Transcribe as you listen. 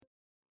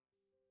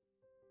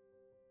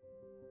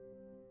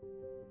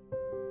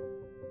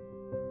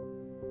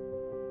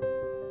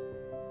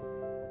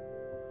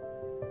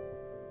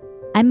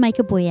I'm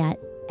Micah Boyette,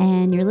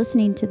 and you're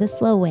listening to The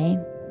Slow Way.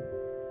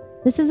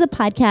 This is a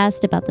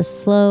podcast about the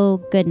slow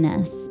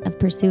goodness of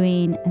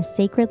pursuing a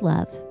sacred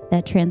love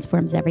that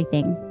transforms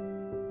everything,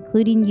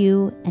 including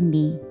you and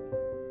me.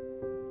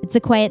 It's a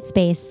quiet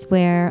space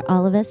where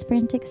all of us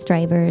frantic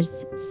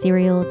strivers,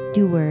 serial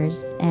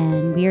doers,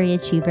 and weary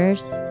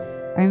achievers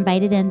are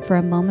invited in for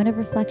a moment of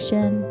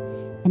reflection,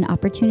 an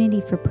opportunity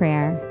for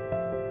prayer,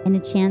 and a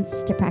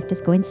chance to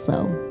practice going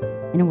slow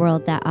in a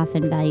world that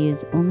often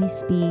values only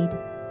speed,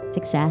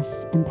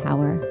 success, and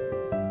power.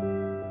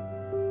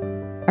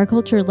 Our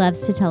culture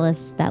loves to tell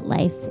us that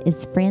life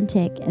is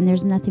frantic and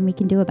there's nothing we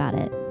can do about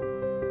it.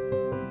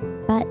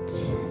 But,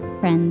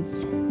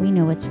 friends, we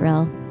know what's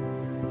real.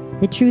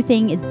 The true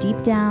thing is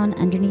deep down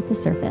underneath the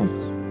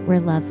surface, where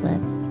love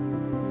lives.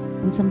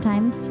 And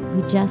sometimes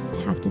we just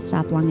have to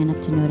stop long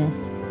enough to notice.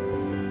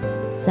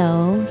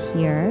 So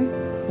here,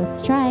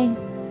 let's try.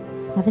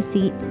 Have a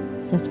seat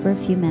just for a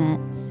few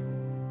minutes.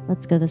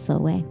 Let's go the slow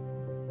way.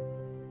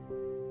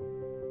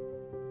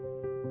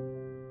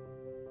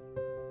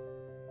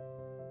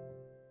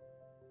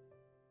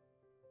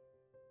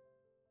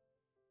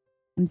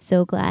 I'm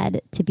so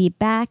glad to be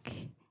back,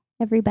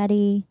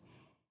 everybody.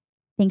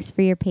 Thanks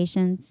for your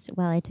patience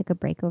while I took a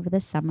break over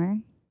the summer.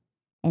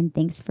 And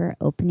thanks for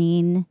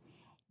opening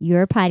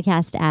your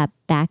podcast app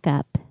back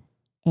up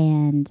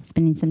and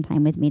spending some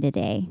time with me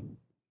today.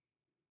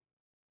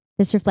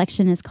 This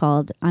reflection is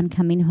called On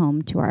Coming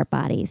Home to Our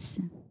Bodies.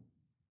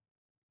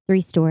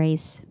 3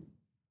 stories.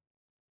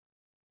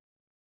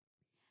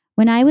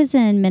 When I was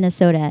in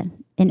Minnesota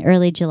in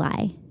early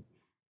July,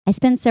 I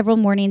spent several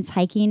mornings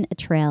hiking a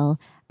trail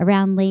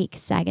around Lake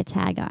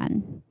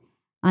Sagatagon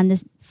on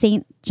the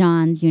St.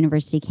 John's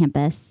University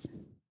campus.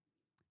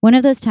 One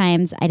of those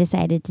times, I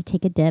decided to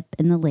take a dip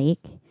in the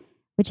lake,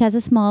 which has a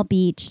small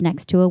beach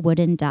next to a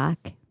wooden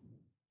dock.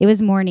 It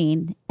was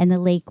morning, and the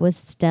lake was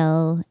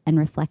still and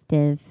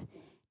reflective.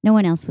 No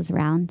one else was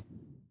around.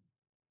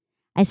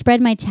 I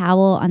spread my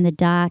towel on the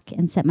dock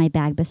and set my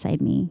bag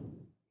beside me.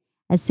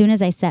 As soon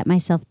as I set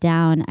myself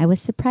down, I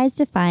was surprised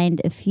to find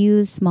a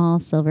few small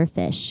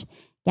silverfish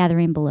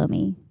gathering below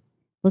me,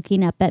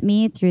 looking up at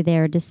me through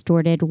their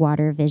distorted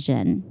water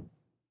vision.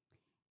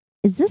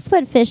 Is this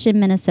what fish in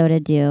Minnesota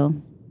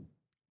do?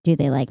 Do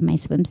they like my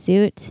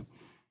swimsuit?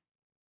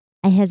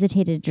 I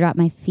hesitated to drop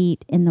my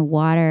feet in the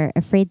water,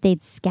 afraid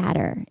they'd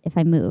scatter if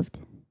I moved.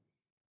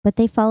 But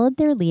they followed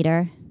their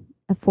leader,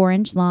 a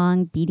 4-inch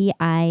long,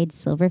 beady-eyed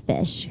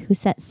silverfish who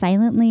sat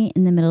silently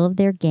in the middle of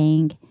their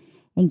gang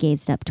and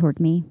gazed up toward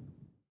me.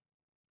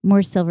 More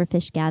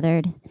silverfish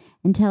gathered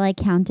until I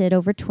counted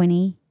over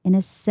 20 in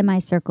a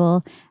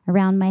semicircle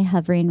around my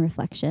hovering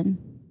reflection.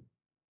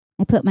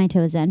 I put my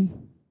toes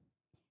in.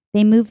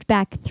 They moved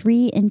back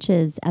 3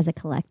 inches as a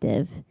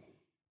collective,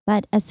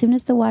 but as soon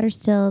as the water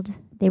stilled,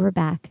 they were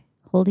back,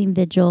 holding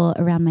vigil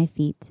around my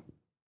feet.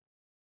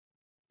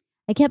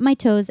 I kept my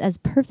toes as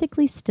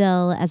perfectly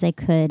still as I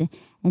could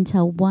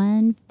until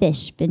one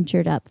fish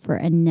ventured up for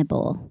a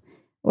nibble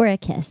or a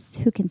kiss,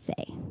 who can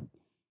say?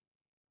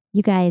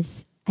 You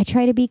guys, I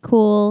try to be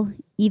cool,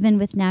 even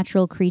with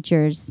natural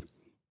creatures,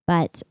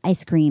 but I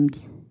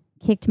screamed,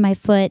 kicked my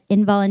foot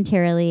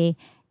involuntarily,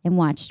 and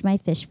watched my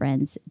fish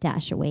friends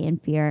dash away in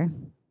fear.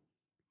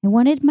 I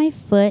wanted my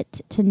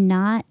foot to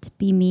not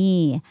be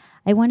me.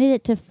 I wanted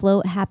it to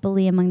float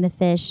happily among the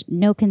fish,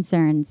 no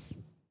concerns.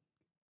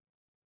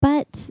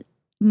 But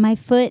my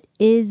foot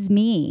is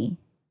me.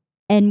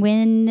 And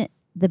when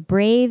the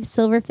brave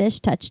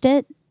silverfish touched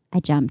it, I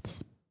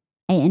jumped.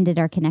 I ended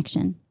our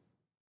connection.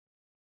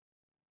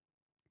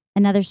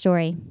 Another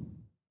story.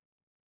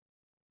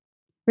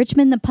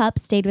 Richmond the pup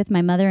stayed with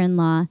my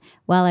mother-in-law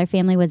while our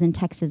family was in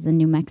Texas and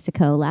New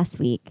Mexico last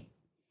week.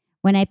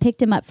 When I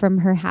picked him up from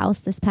her house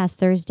this past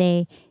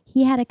Thursday,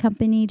 he had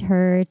accompanied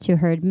her to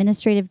her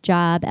administrative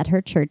job at her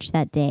church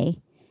that day.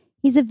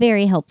 He's a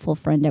very helpful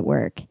friend at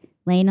work,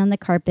 laying on the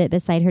carpet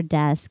beside her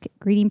desk,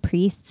 greeting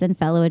priests and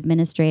fellow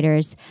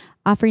administrators,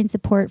 offering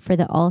support for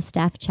the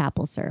all-staff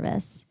chapel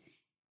service.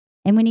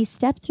 And when he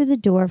stepped through the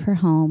door of her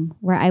home,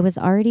 where I was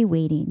already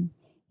waiting,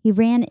 he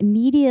ran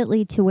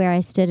immediately to where I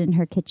stood in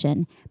her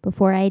kitchen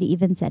before I had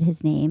even said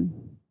his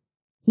name.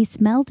 He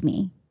smelled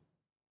me.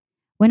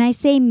 When I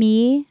say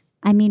me,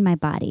 I mean my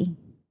body.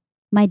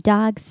 My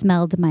dog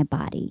smelled my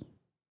body.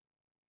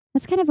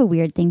 That's kind of a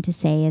weird thing to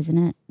say, isn't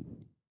it?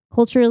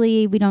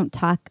 Culturally, we don't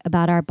talk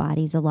about our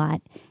bodies a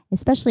lot,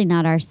 especially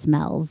not our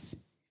smells.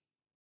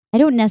 I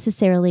don't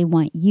necessarily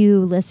want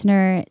you,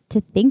 listener, to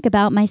think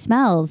about my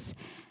smells,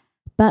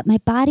 but my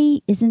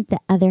body isn't the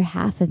other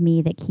half of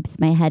me that keeps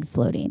my head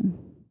floating.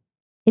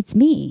 It's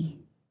me.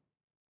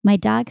 My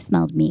dog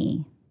smelled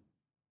me.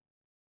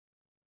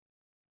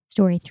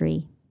 Story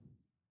 3.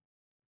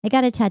 I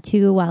got a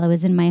tattoo while I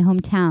was in my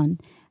hometown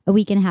a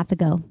week and a half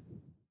ago.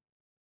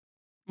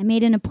 I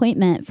made an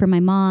appointment for my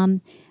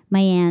mom,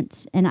 my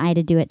aunt, and I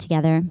to do it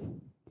together.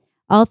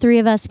 All 3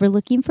 of us were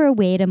looking for a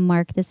way to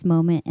mark this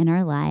moment in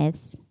our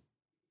lives.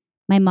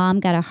 My mom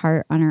got a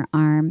heart on her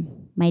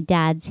arm, my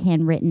dad's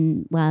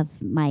handwritten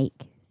love,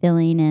 Mike,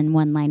 filling in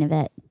one line of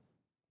it.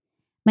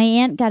 My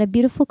aunt got a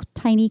beautiful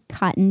tiny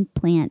cotton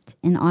plant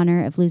in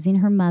honor of losing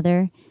her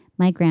mother,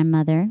 my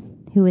grandmother,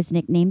 who was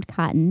nicknamed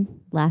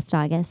Cotton, last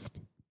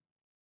August.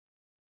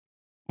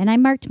 And I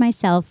marked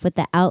myself with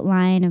the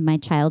outline of my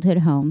childhood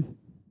home,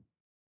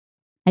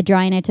 a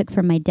drawing I took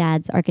from my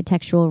dad's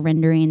architectural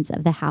renderings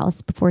of the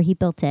house before he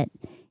built it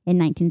in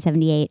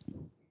 1978,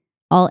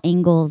 all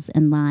angles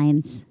and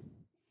lines.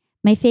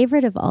 My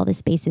favorite of all the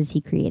spaces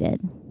he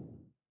created.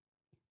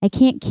 I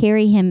can't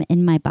carry him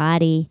in my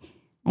body.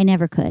 I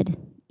never could,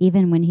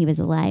 even when he was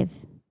alive.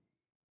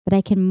 But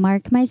I can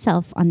mark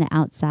myself on the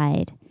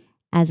outside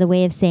as a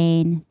way of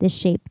saying this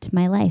shaped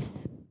my life.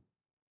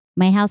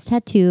 My house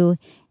tattoo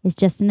is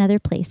just another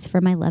place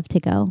for my love to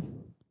go.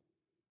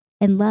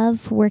 And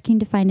love working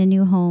to find a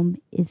new home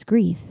is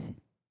grief,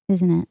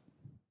 isn't it?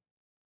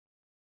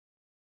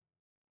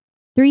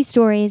 3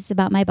 stories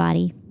about my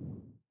body.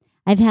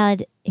 I've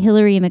had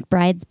Hillary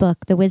McBride's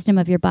book, The Wisdom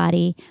of Your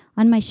Body,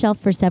 on my shelf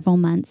for several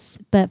months,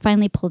 but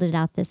finally pulled it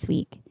out this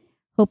week,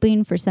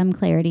 hoping for some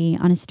clarity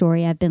on a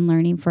story I've been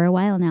learning for a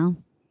while now.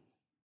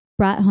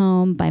 Brought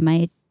home by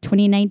my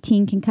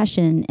 2019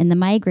 concussion and the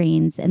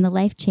migraines and the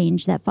life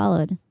change that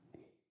followed.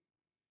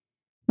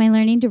 My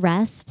learning to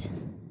rest,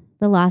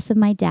 the loss of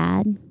my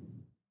dad,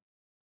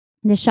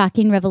 the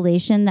shocking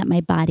revelation that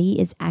my body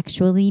is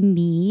actually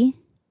me.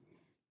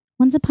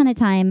 Once upon a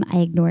time, I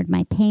ignored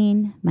my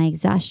pain, my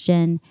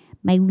exhaustion,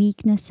 my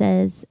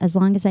weaknesses as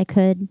long as I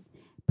could,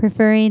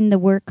 preferring the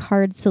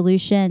work-hard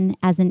solution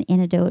as an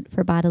antidote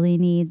for bodily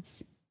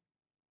needs.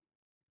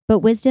 But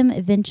wisdom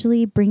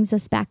eventually brings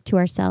us back to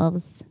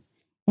ourselves,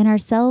 and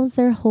ourselves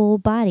are whole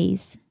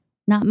bodies,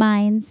 not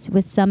minds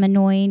with some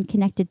annoying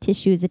connected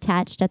tissues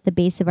attached at the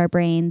base of our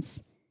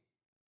brains.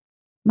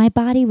 My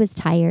body was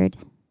tired,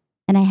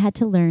 and I had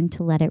to learn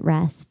to let it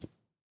rest.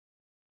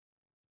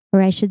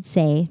 Or I should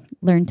say,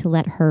 learn to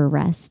let her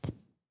rest.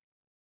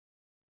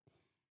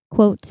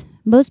 Quote,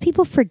 most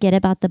people forget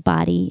about the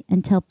body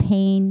until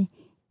pain,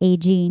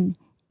 aging,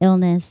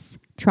 illness,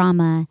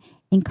 trauma,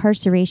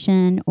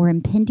 incarceration, or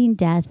impending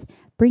death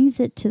brings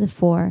it to the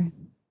fore.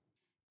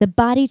 The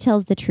body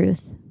tells the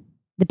truth,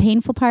 the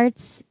painful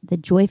parts, the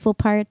joyful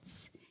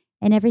parts,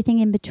 and everything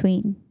in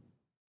between.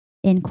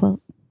 End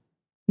quote.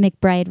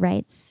 McBride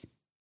writes,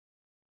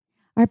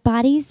 our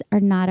bodies are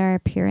not our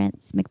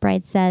appearance,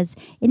 McBride says,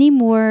 any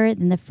more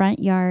than the front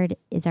yard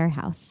is our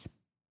house.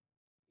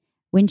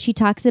 When she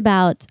talks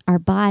about our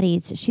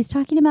bodies, she's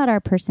talking about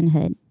our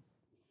personhood.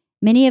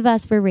 Many of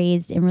us were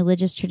raised in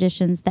religious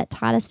traditions that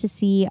taught us to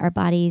see our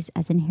bodies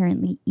as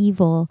inherently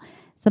evil,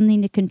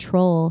 something to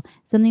control,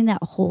 something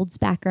that holds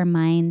back our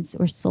minds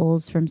or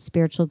souls from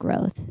spiritual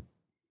growth.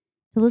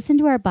 To listen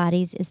to our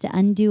bodies is to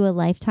undo a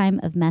lifetime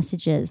of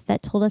messages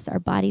that told us our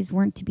bodies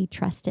weren't to be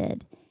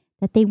trusted,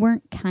 that they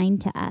weren't kind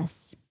to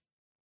us.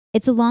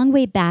 It's a long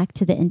way back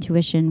to the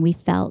intuition we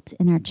felt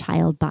in our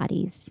child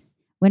bodies,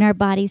 when our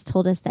bodies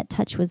told us that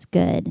touch was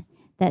good,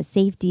 that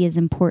safety is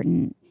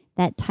important,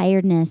 that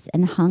tiredness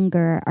and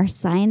hunger are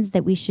signs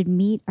that we should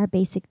meet our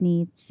basic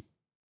needs,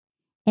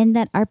 and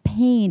that our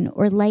pain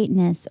or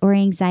lightness or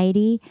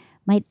anxiety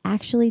might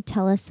actually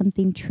tell us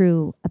something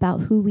true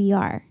about who we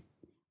are,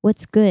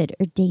 what's good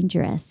or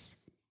dangerous,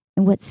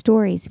 and what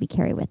stories we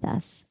carry with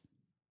us.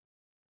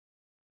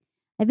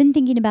 I've been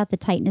thinking about the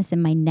tightness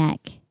in my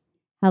neck,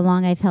 how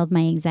long I've held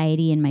my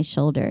anxiety in my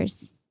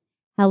shoulders,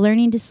 how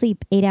learning to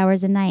sleep 8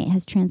 hours a night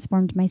has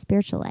transformed my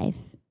spiritual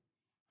life,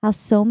 how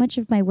so much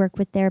of my work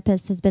with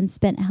therapists has been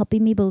spent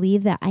helping me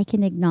believe that I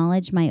can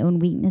acknowledge my own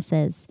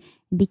weaknesses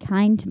and be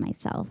kind to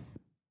myself.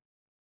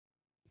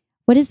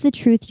 What is the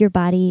truth your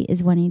body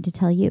is wanting to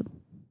tell you?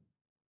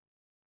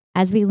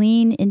 As we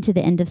lean into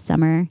the end of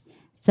summer,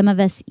 some of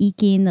us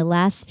eking the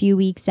last few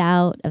weeks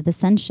out of the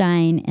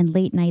sunshine and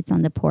late nights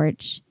on the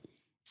porch,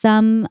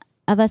 some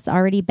of us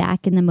already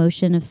back in the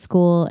motion of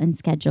school and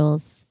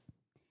schedules,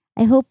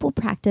 I hope we'll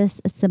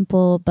practice a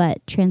simple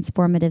but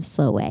transformative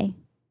slow way.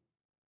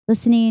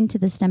 Listening to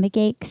the stomach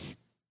aches,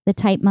 the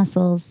tight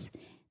muscles,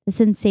 the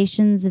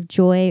sensations of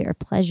joy or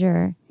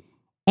pleasure,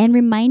 and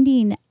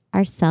reminding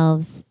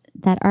ourselves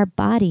that our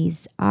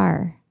bodies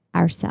are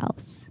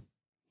ourselves.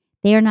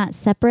 They are not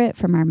separate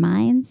from our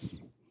minds,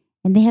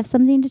 and they have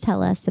something to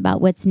tell us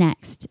about what's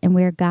next and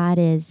where God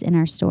is in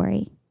our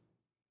story.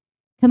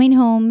 Coming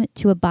home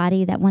to a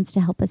body that wants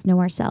to help us know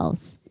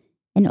ourselves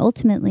and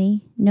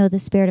ultimately know the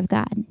Spirit of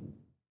God.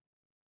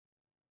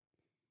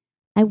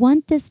 I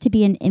want this to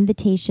be an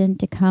invitation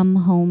to come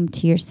home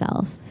to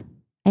yourself.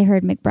 I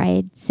heard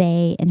McBride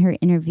say in her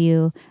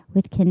interview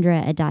with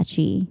Kendra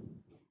Adachi,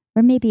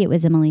 or maybe it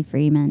was Emily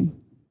Freeman.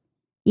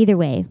 Either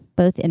way,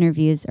 both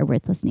interviews are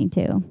worth listening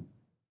to.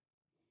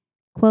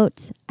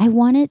 Quote, I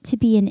want it to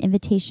be an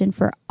invitation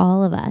for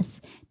all of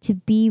us to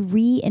be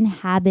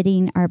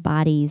re-inhabiting our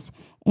bodies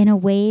in a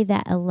way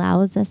that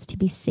allows us to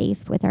be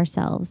safe with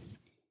ourselves,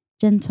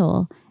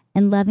 gentle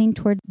and loving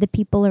toward the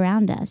people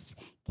around us,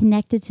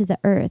 connected to the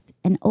earth,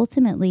 and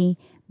ultimately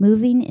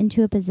moving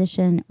into a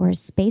position or a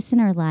space in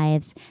our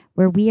lives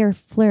where we are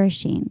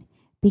flourishing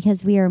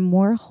because we are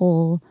more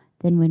whole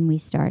than when we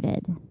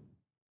started.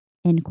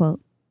 End quote.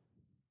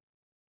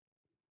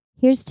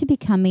 Here's to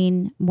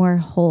becoming more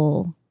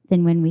whole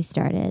than when we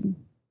started.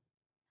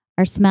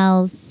 Our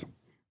smells,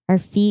 our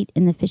feet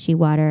in the fishy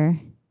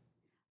water,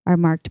 our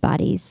marked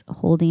bodies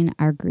holding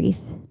our grief.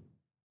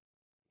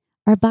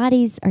 Our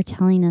bodies are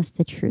telling us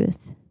the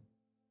truth.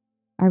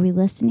 Are we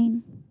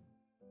listening?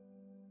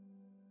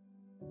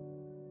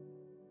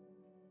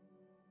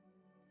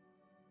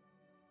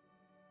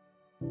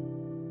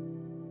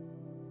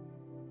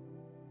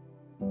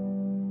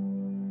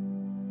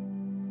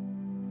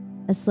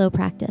 A slow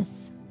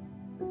practice.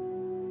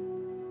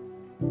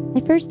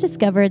 I first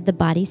discovered the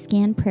body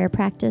scan prayer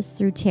practice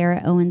through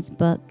Tara Owen's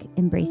book,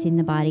 Embracing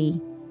the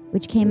Body,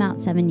 which came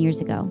out 7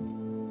 years ago.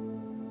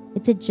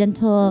 It's a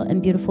gentle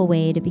and beautiful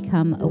way to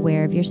become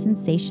aware of your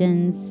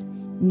sensations,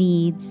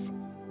 needs,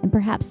 and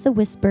perhaps the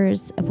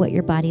whispers of what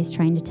your body is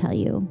trying to tell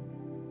you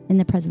in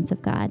the presence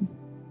of God.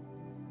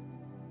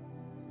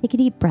 Take a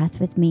deep breath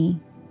with me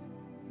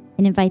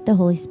and invite the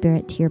Holy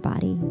Spirit to your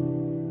body.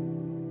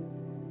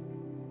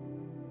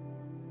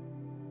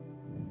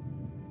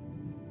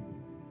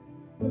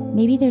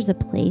 Maybe there's a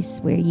place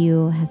where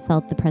you have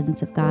felt the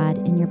presence of God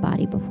in your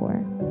body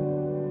before.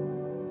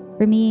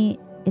 For me,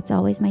 it's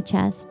always my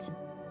chest.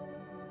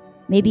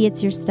 Maybe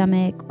it's your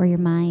stomach or your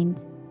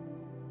mind.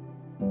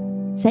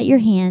 Set your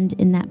hand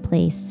in that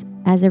place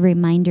as a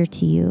reminder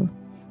to you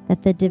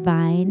that the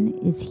divine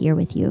is here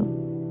with you.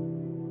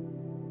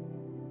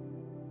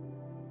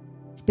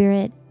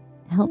 Spirit,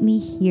 help me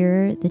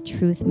hear the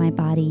truth my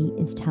body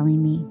is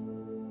telling me.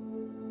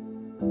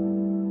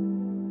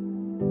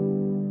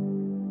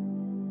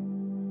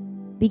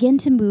 Begin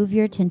to move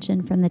your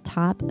attention from the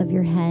top of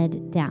your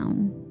head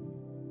down.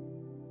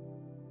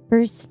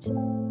 First,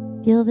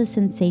 feel the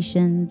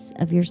sensations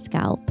of your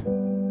scalp.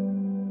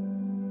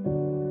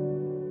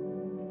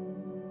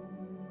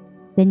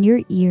 Then your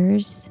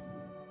ears,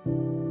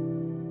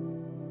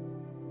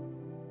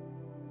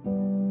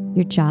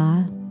 your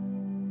jaw,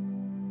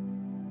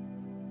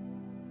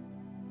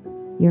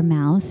 your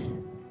mouth,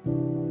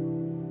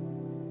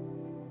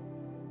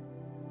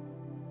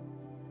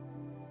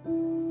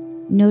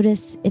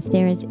 notice if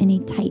there is any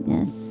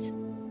tightness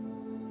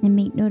and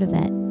make note of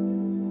it.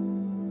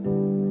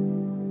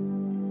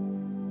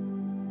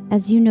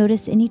 As you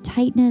notice any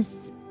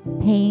tightness,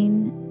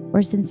 pain,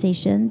 or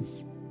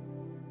sensations,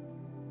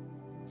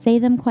 say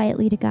them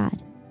quietly to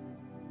God,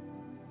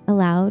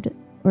 aloud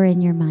or in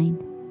your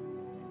mind.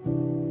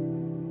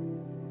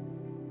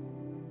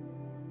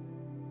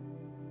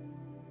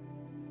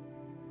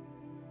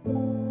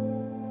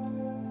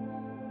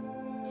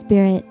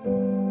 Spirit,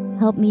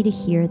 help me to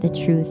hear the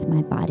truth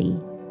my body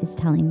is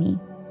telling me.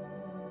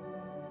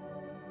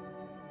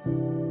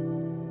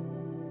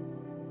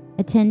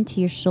 Attend to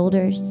your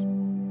shoulders.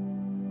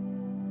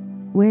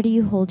 Where do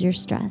you hold your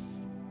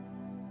stress?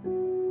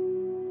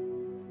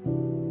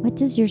 What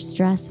does your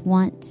stress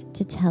want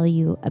to tell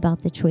you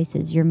about the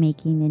choices you're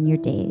making in your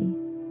day?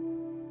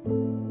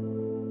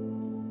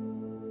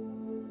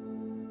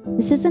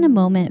 This isn't a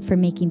moment for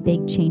making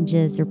big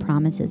changes or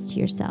promises to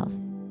yourself.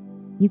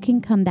 You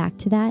can come back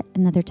to that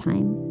another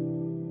time.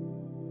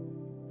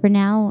 For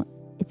now,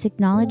 it's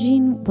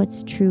acknowledging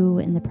what's true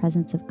in the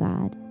presence of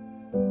God.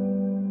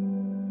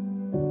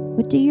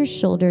 What do your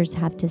shoulders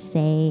have to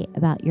say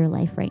about your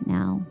life right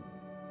now?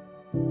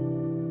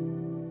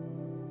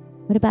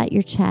 What about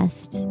your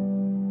chest,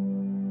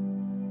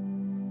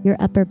 your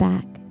upper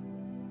back?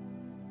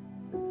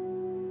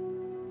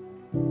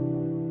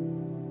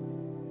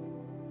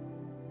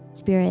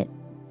 Spirit,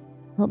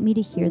 help me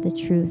to hear the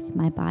truth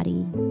my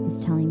body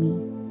is telling me.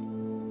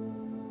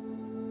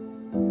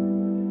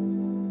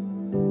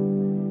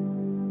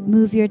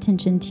 Move your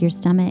attention to your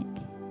stomach,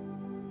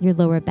 your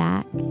lower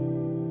back,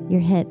 your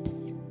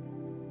hips,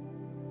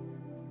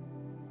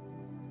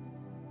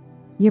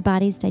 your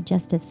body's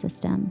digestive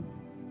system,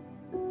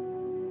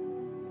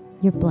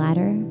 your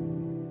bladder,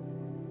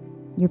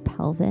 your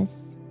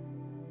pelvis.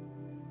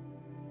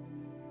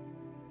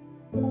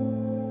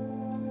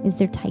 Is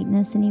there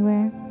tightness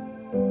anywhere?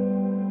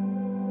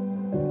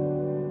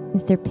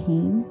 Is there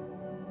pain?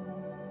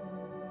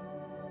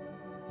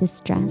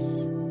 Distress?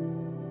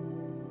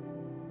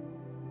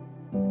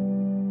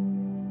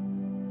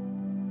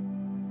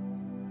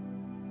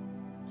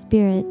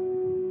 Spirit,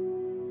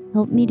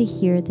 help me to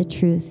hear the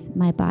truth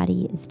my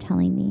body is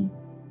telling me.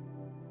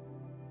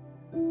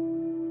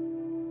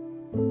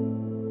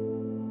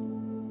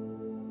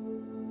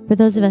 For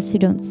those of us who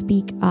don't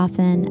speak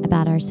often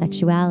about our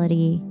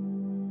sexuality,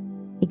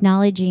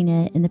 acknowledging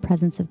it in the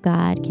presence of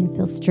God can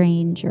feel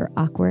strange or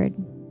awkward.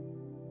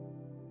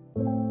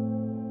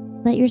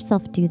 Let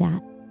yourself do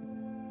that.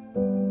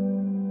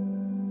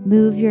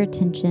 Move your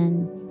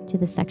attention to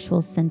the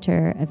sexual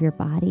center of your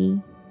body.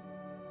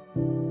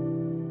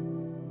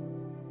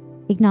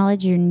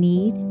 Acknowledge your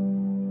need,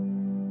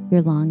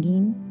 your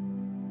longing,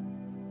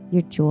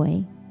 your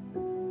joy.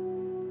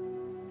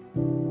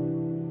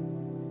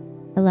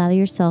 Allow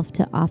yourself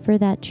to offer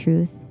that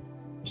truth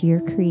to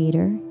your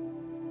Creator,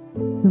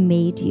 who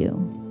made you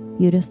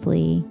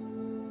beautifully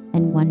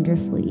and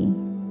wonderfully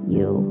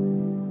you.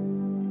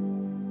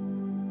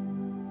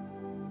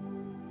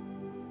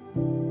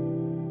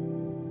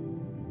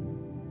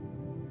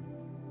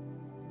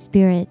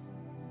 Spirit,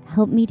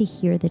 help me to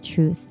hear the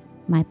truth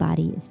my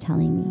body is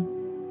telling me.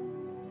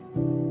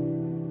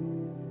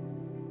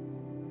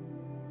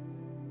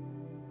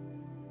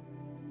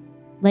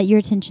 Let your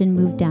attention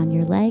move down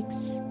your legs,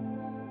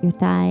 your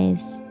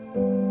thighs,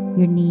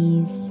 your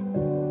knees,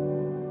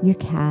 your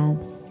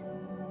calves,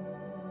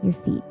 your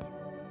feet.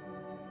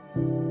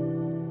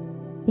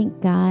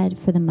 Thank God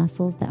for the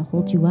muscles that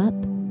hold you up,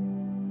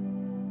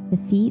 the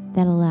feet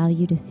that allow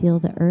you to feel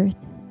the earth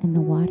and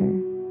the water.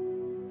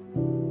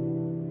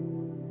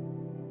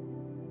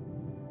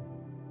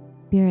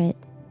 Spirit,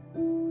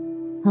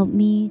 help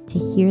me to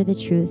hear the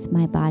truth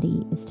my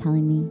body is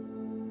telling me.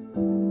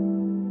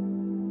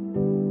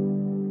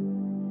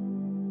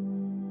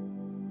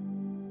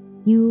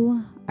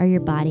 You are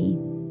your body.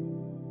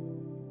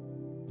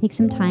 Take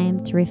some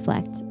time to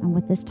reflect on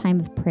what this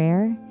time of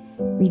prayer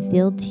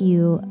revealed to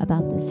you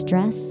about the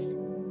stress,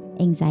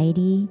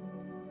 anxiety,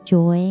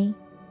 joy,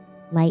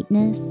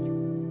 lightness,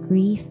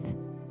 grief,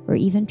 or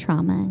even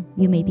trauma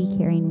you may be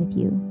carrying with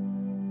you.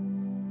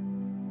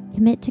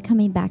 Commit to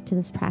coming back to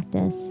this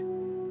practice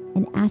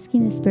and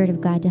asking the Spirit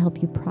of God to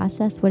help you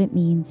process what it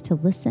means to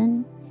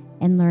listen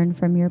and learn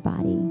from your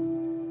body,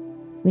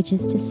 which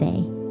is to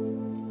say,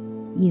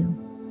 you.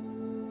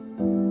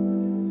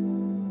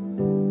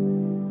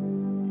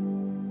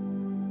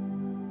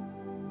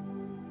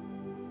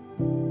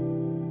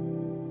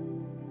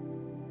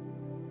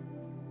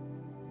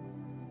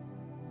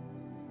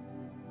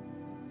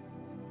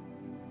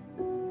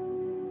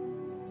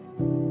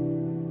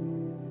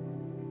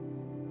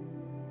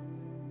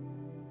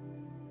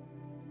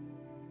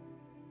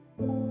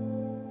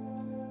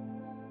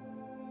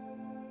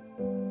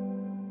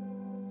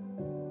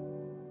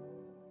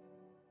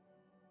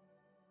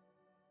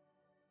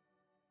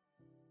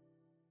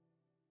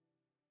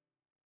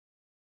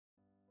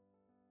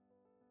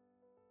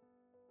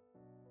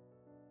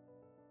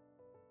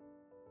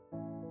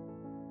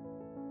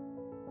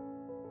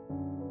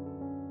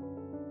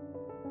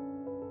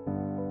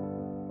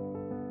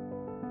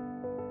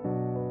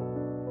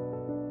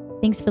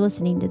 Thanks for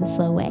listening to The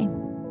Slow Way.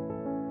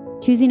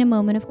 Choosing a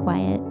moment of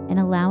quiet and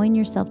allowing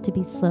yourself to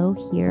be slow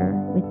here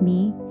with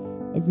me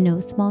is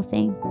no small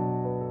thing.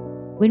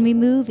 When we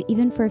move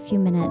even for a few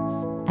minutes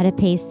at a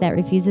pace that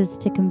refuses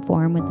to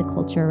conform with the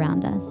culture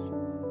around us,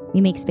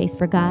 we make space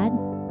for God,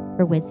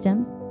 for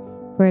wisdom,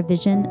 for a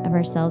vision of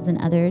ourselves and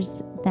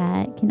others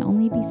that can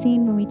only be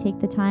seen when we take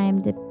the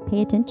time to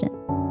pay attention.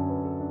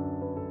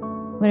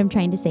 What I'm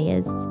trying to say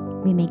is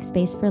we make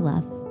space for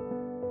love.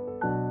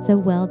 So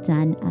well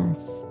done,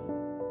 us.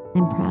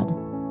 I'm proud.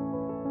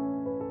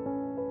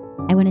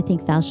 I want to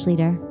thank Val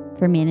Schleter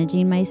for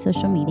managing my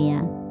social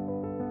media.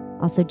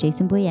 Also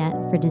Jason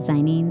Boyette for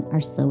designing our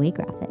Slow Way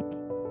graphic.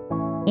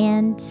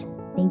 And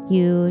thank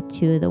you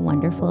to the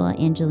wonderful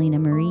Angelina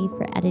Marie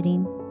for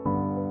editing.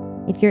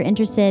 If you're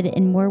interested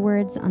in more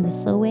words on the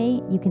Slow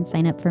Way, you can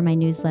sign up for my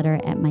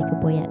newsletter at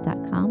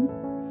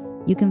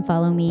micahboyette.com. You can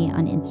follow me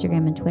on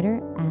Instagram and Twitter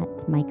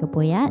at Micah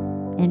Boyette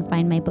and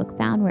find my book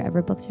Found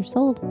wherever books are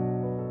sold.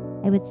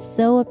 I would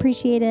so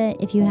appreciate it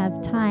if you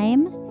have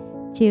time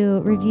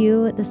to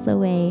review The Slow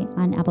Way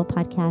on Apple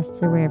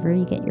Podcasts or wherever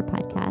you get your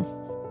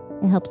podcasts.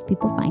 It helps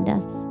people find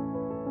us.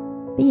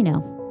 But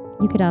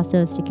you could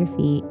also stick your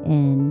feet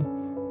in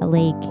a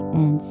lake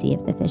and see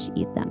if the fish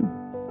eat them.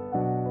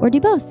 Or do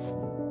both.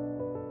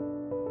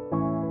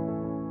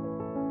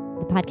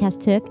 The podcast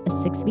took a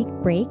 6-week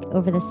break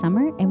over the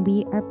summer and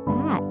we are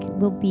back.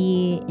 We'll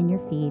be in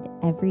your feed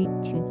every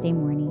Tuesday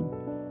morning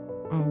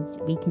as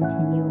we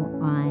continue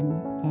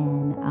on,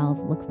 and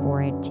I'll look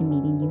forward to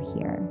meeting you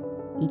here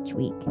each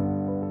week.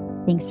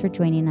 Thanks for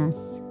joining us.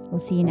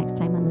 We'll see you next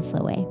time on The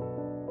Slow Way.